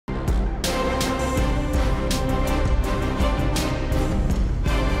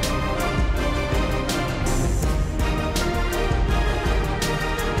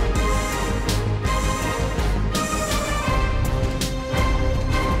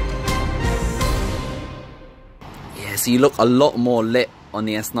Galaxy look a lot more lit on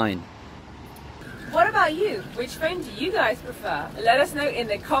the S9. What about you? Which phone do you guys prefer? Let us know in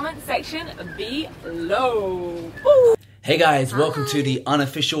the comment section below. Woo! Hey guys, welcome to the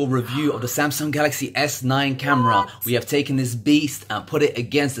unofficial review of the Samsung Galaxy S9 camera. We have taken this beast and put it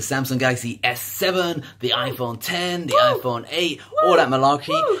against the Samsung Galaxy S7, the iPhone 10, the iPhone 8, all that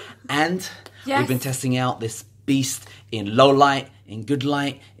malarkey. And we've been testing out this beast in low light, in good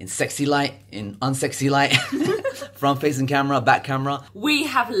light, in sexy light, in unsexy light, front-facing camera, back camera. We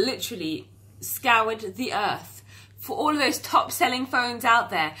have literally scoured the earth for all of those top-selling phones out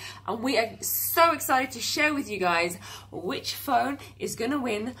there, and we are so excited to share with you guys which phone is going to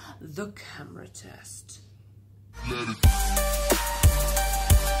win the camera test.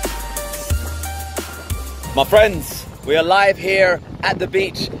 My friends, we are live here at the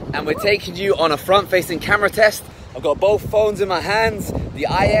beach and we're taking you on a front-facing camera test. I've got both phones in my hands, the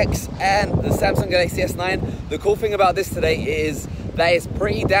iX and the Samsung Galaxy S9. The cool thing about this today is that it's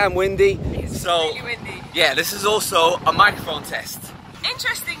pretty damn windy. It's really windy. Yeah, this is also a microphone test.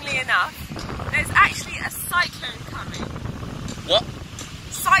 Interestingly enough, there's actually a cyclone coming. What?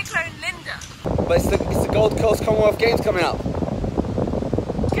 Cyclone Linda. But it's the Gold Coast Commonwealth Games coming up.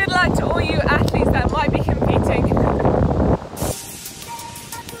 Good luck to all you athletes that might be competing.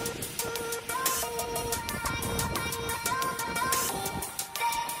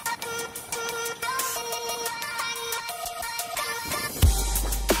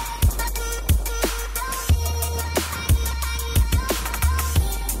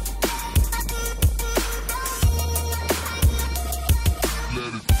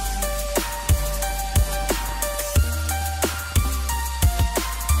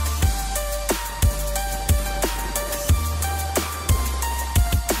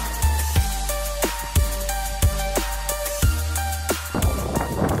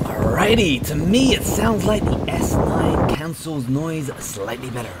 Alrighty, to me it sounds like the S9 cancels noise slightly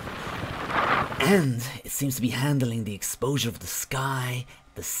better. And it seems to be handling the exposure of the sky,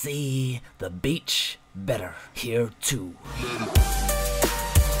 the sea, the beach better here too.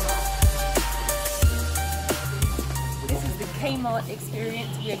 This is the Kmart experience.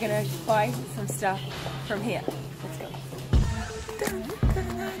 We are going to buy some stuff from here. Let's go.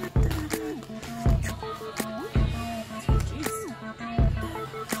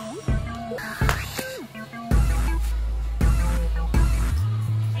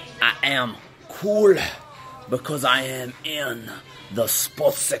 I am cool because I am in the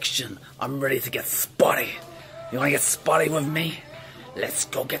sports section. I'm ready to get spotty. You wanna get spotty with me? Let's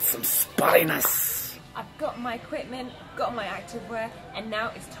go get some spottiness. I've got my equipment, got my activewear, and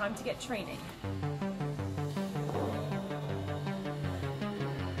now it's time to get training.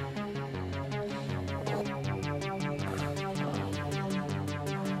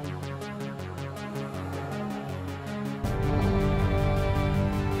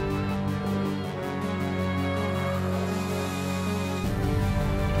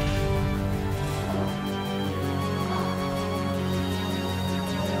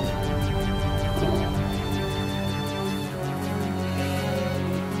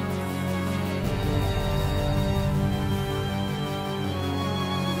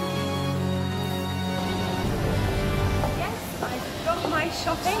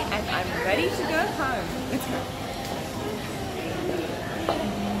 Shopping and I'm ready to go home. Let's go.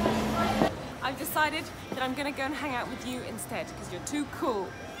 I've decided that I'm gonna go and hang out with you instead because you're too cool.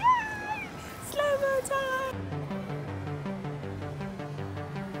 Yay! Slow-mo time!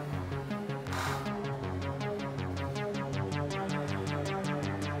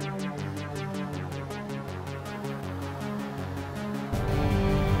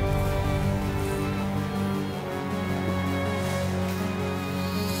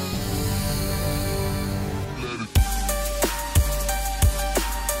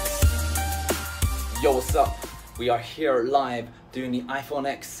 Yo, what's up? We are here live doing the iPhone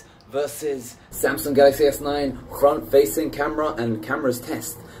X versus Samsung Galaxy S9 front-facing camera and cameras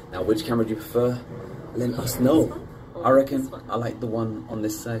test. Now, which camera do you prefer? Let us know. I reckon I like the one on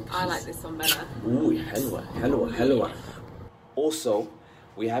this side. I like this one better. Ooh, hello. Also,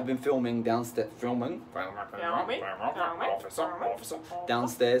 we have been filming downstairs,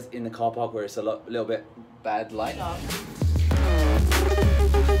 downstairs in the car park where it's a little bit bad light.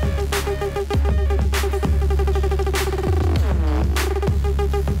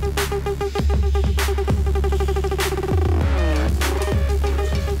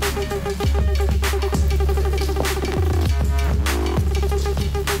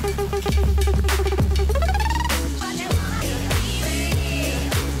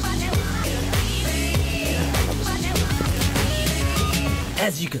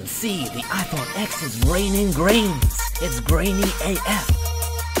 As you can see, the iPhone X is raining grains. It's grainy AF.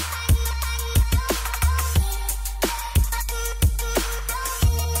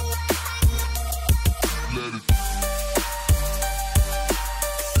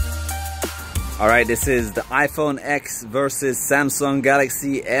 Alright, this is the iPhone X versus Samsung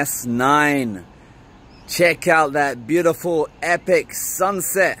Galaxy S9. Check out that beautiful epic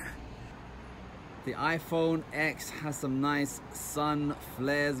sunset. The iPhone X has some nice sun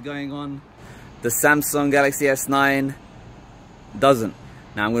flares going on. The Samsung Galaxy S9 doesn't.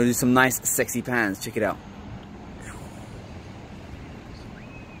 Now I'm going to do some nice sexy pans. Check it out.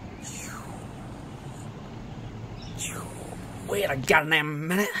 Wait a goddamn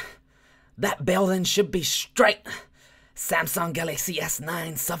minute. That building should be straight. Samsung Galaxy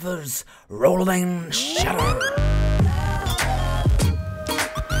S9 suffers rolling shutter.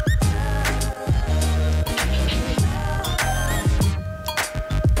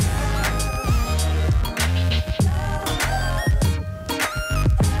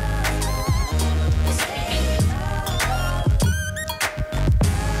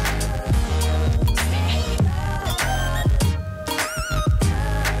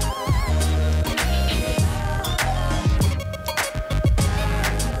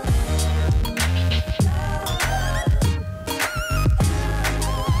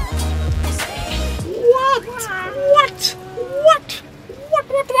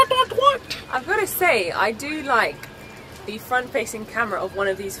 I've got to say, I do like the front-facing camera of one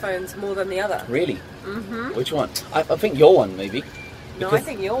of these phones more than the other. Really? Mm-hmm. Which one? I think your one, maybe. No, I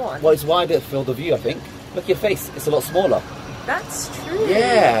think your one. Well, it's wider field of view, I think. Look at your face. It's a lot smaller. That's true.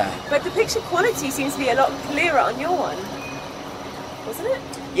 Yeah. But the picture quality seems to be a lot clearer on your one. Wasn't it?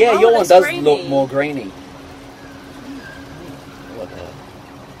 Yeah, Oh, your one does grainy. look more grainy. Look at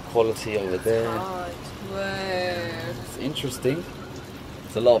the quality over there. God, whoa. It's interesting.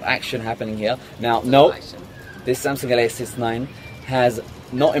 There's a lot of action happening here. Now, no, this Samsung Galaxy S9 has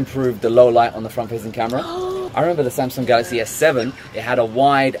not improved the low light on the front-facing camera. I remember the Samsung Galaxy S7, it had a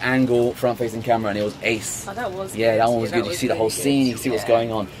wide angle front-facing camera and it was ace. Oh, that was Yeah, good. that one was Yeah, good. that You was see the whole really good. scene, you can see what's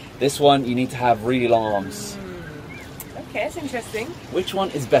going on. This one, you need to have really long arms. Okay, that's interesting. Which one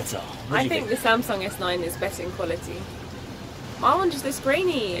is better? What do I you think the Samsung S9 is better in quality. My one just looks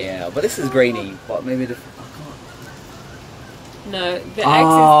grainy. Yeah, but this is grainy, but maybe the... No, the X is definitely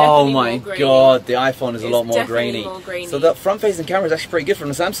Oh my more grainy. god, the iPhone is a It's lot more definitely grainy. more grainy. So the front-facing camera is actually pretty good from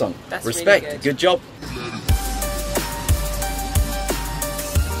the Samsung. That's really Respect, good. job.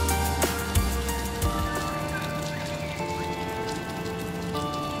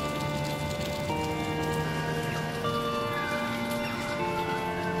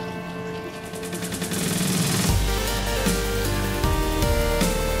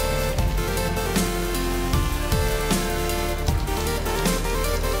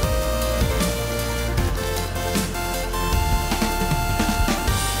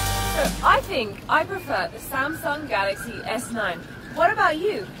 I think I prefer the Samsung Galaxy S9. What about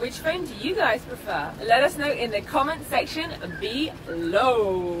you? Which phone do you guys prefer? Let us know in the comment section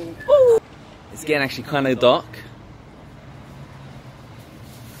below. Ooh. It's getting actually kind of dark.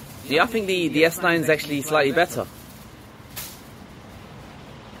 Yeah, I think the S9 is actually slightly better.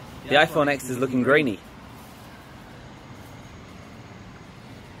 The iPhone X is looking grainy.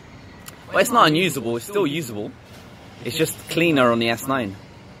 Well, it's not unusable, it's still usable. It's just cleaner on the S9.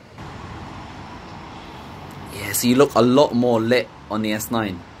 Yeah, so you look a lot more lit on the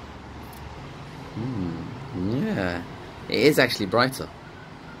S9. Yeah, it is actually brighter.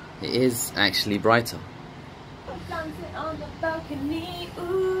 It is actually brighter. Dancing on the balcony,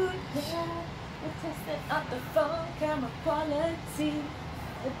 ooh yeah. We're testing out the phone camera quality.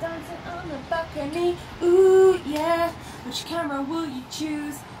 We're dancing on the balcony, ooh yeah. Which camera will you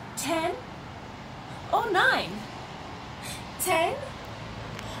choose? 10 or 9? 10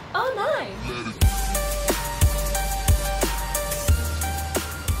 or 9?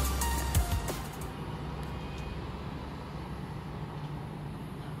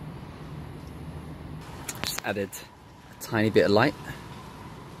 Just added a tiny bit of light.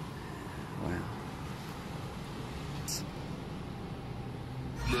 Wow.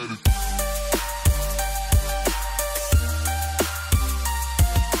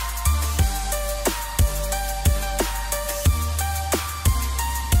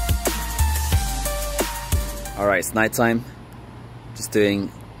 Alright, it's nighttime. Just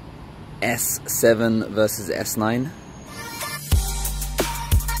doing S7 versus S9.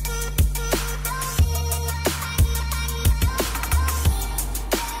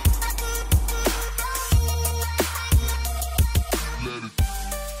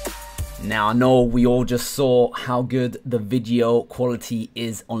 Now I know we all just saw how good the video quality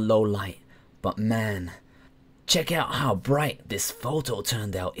is on low light, but man, check out how bright this photo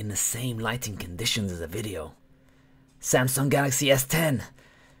turned out in the same lighting conditions as the video. Samsung Galaxy S10,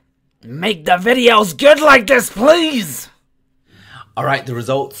 make the videos good like this, please! Alright, the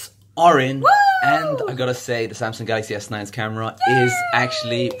results are in. Woo! And I gotta say, the Samsung Galaxy S9's camera is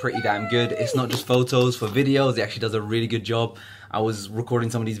actually pretty damn good. It's not just photos, for videos, it actually does a really good job. I was recording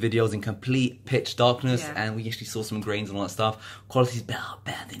some of these videos in complete pitch darkness, and we actually saw some grains and all that stuff. Quality's better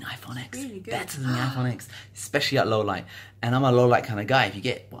than the iPhone X. Really good. Better than the iPhone X, especially at low light. And I'm a low light kind of guy. If you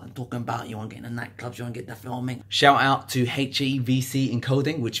get what I'm talking about, you want to get in the nightclubs, you want to get the filming. Shout out to HEVC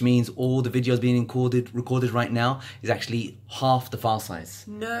encoding, which means all the videos being recorded right now is actually half the file size.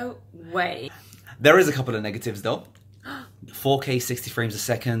 No way. There is a couple of negatives though. 4K 60 frames a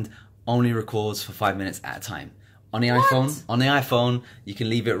second only records for 5 minutes at a time. On the iPhone, you can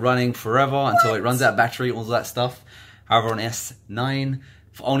leave it running forever until it runs out of battery, all that stuff. However, on S9,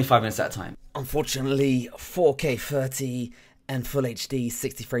 for only 5 minutes at a time. Unfortunately, 4K 30 and Full HD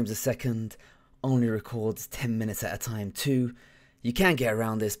 60 frames a second only records 10 minutes at a time too. You can get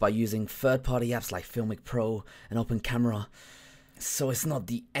around this by using third-party apps like Filmic Pro and Open Camera. So it's not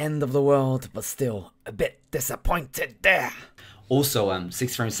the end of the world, but still a bit disappointed there. Also,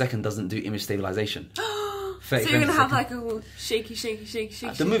 60 frames a second doesn't do image stabilization. So you're gonna have like a shaky.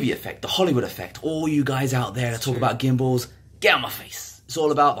 The movie effect, the Hollywood effect. All you guys out there that talk about gimbals, get on my face. It's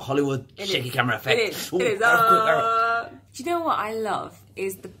all about the Hollywood shaky camera effect. It is. Do you know what I love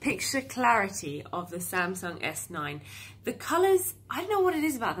is the picture clarity of the Samsung S9. The colors, I don't know what it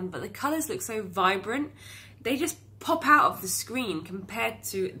is about them, but the colors look so vibrant. They just pop out of the screen compared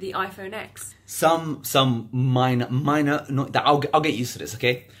to the iPhone X. Some minor. I'll get used to this,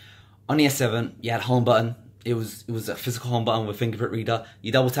 okay? On the S7, you had a home button. It was a physical home button with fingerprint reader.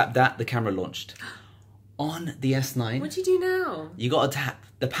 You double tap that, the camera launched. On the S9, what do you do now? You gotta tap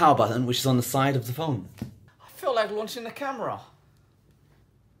the power button, which is on the side of the phone. I feel like launching the camera.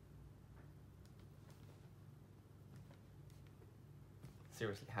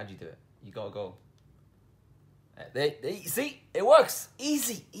 Seriously, how'd you do it? You gotta go. See, it works.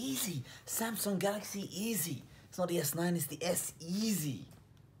 Easy. Samsung Galaxy easy. It's not the S9, it's the S easy.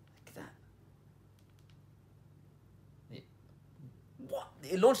 Look at that. What?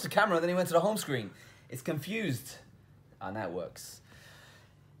 It launched the camera, then it went to the home screen. It's confused. And that works.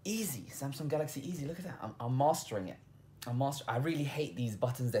 Easy. Samsung Galaxy easy. Look at that. I'm mastering it. I really hate these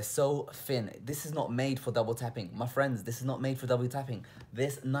buttons. They're so thin. This is not made for double tapping. My friends, this is not made for double tapping.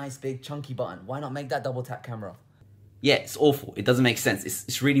 This nice big chunky button. Why not make that double tap camera? Yeah, it's awful. It doesn't make sense.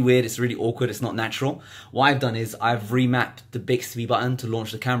 It's really weird. It's really awkward. It's not natural. What I've done is I've remapped the Bixby button to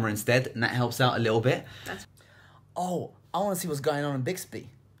launch the camera instead, and that helps out a little bit. Oh, I want to see what's going on in Bixby.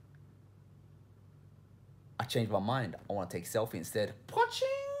 I changed my mind. I want to take a selfie instead. Watching.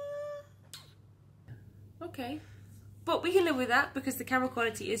 Okay. But we can live with that because the camera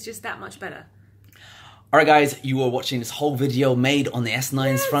quality is just that much better. Alright guys, you were watching this whole video made on the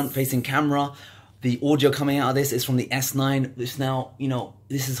S9's front-facing camera. The audio coming out of this is from the S9. It's now, you know,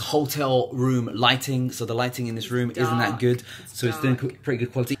 this is hotel room lighting, so the lighting in this room isn't that good. So it's doing pretty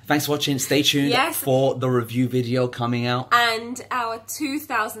good quality. Thanks for watching. Stay tuned for the review video coming out. And our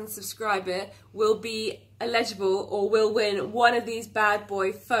 2,000 subscriber will be eligible or will win one of these bad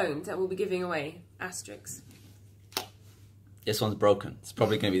boy phones that we'll be giving away. Asterisks. This one's broken. It's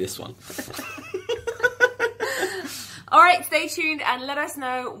probably going to be this one. Alright, stay tuned and let us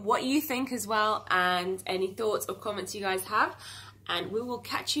know what you think as well and any thoughts or comments you guys have. And we will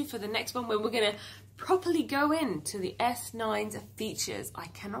catch you for the next one where we're going to properly go into the S9's features. I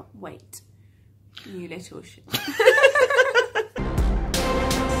cannot wait. You little shit.